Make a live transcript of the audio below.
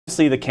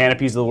Obviously, the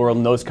Canopies of the world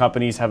and those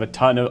companies have a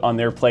ton on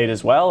their plate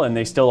as well, and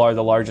they still are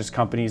the largest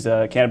companies,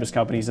 cannabis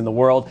companies in the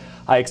world.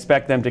 I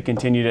expect them to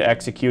continue to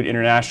execute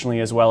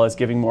internationally, as well as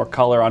giving more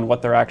color on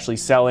what they're actually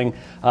selling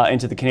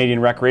into the Canadian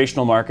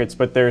recreational markets.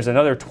 But there's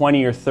another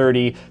 20 or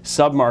 30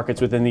 sub-markets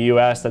within the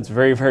U.S. that's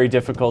very, very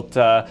difficult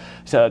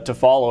to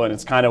follow, and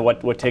it's kind of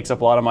what takes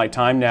up a lot of my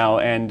time now.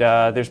 And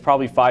there's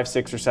probably 5,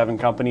 6, or 7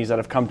 companies that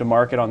have come to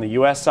market on the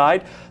U.S.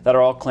 side that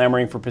are all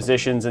clamoring for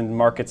positions in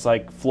markets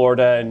like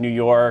Florida and New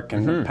York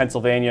and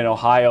Pennsylvania and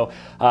Ohio,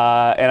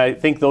 and I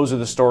think those are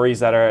the stories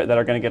that are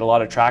going to get a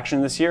lot of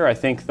traction this year. I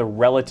think the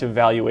relative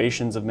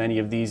valuations of many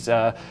of these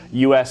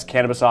U.S.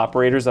 cannabis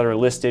operators that are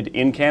listed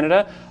in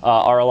Canada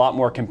are a lot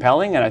more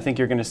compelling, and I think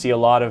you're going to see a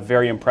lot of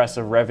very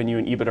impressive revenue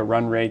and EBITDA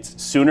run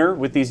rates sooner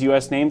with these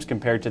U.S. names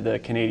compared to the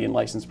Canadian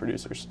licensed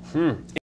producers.